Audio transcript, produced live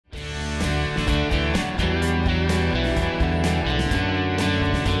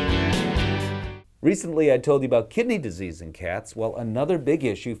Recently, I told you about kidney disease in cats. Well, another big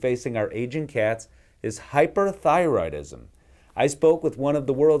issue facing our aging cats is hyperthyroidism. I spoke with one of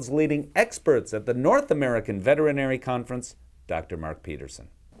the world's leading experts at the North American Veterinary Conference, Dr. Mark Peterson.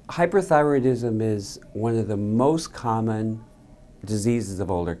 Hyperthyroidism is one of the most common diseases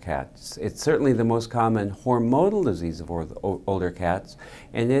of older cats. It's certainly the most common hormonal disease of older cats,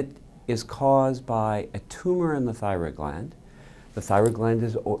 and it is caused by a tumor in the thyroid gland. The thyroid gland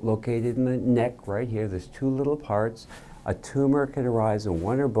is located in the neck right here. There's two little parts. A tumor can arise in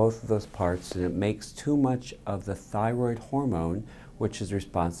one or both of those parts, and it makes too much of the thyroid hormone, which is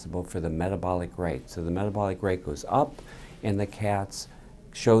responsible for the metabolic rate. So the metabolic rate goes up, and the cats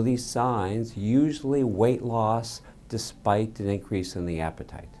show these signs, usually weight loss, despite an increase in the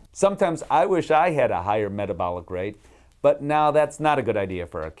appetite. Sometimes I wish I had a higher metabolic rate, but now that's not a good idea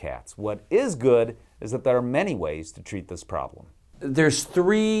for our cats. What is good is that there are many ways to treat this problem. There's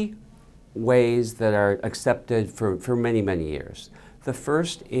three ways that are accepted for many, many years. The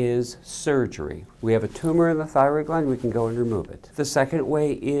first is surgery. We have a tumor in the thyroid gland, we can go and remove it. The second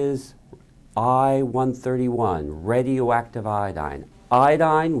way is I-131, radioactive iodine.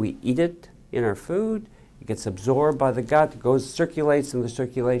 Iodine, we eat it in our food, it gets absorbed by the gut, circulates in the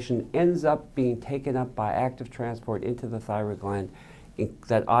circulation, ends up being taken up by active transport into the thyroid gland.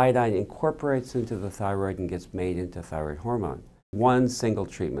 That iodine incorporates into the thyroid and gets made into thyroid hormone. One single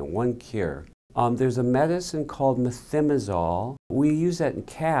treatment, one cure. There's a medicine called methimazole. We use that in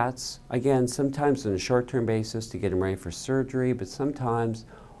cats, again, sometimes on a short-term basis to get them ready for surgery, but sometimes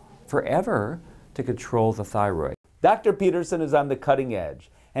forever to control the thyroid. Dr. Peterson is on the cutting edge,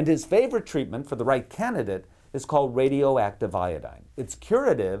 and his favorite treatment for the right candidate is called radioactive iodine. It's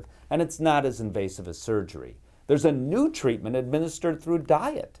curative, and it's not as invasive as surgery. There's a new treatment administered through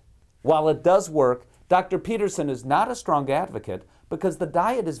diet. While it does work, Dr. Peterson is not a strong advocate because the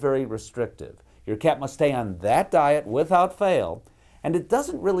diet is very restrictive. Your cat must stay on that diet without fail, and it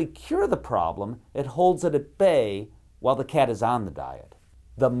doesn't really cure the problem, it holds it at bay while the cat is on the diet.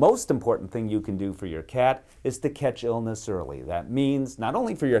 The most important thing you can do for your cat is to catch illness early. That means not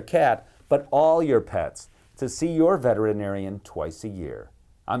only for your cat, but all your pets, to see your veterinarian twice a year.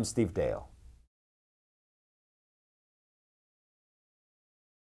 I'm Steve Dale.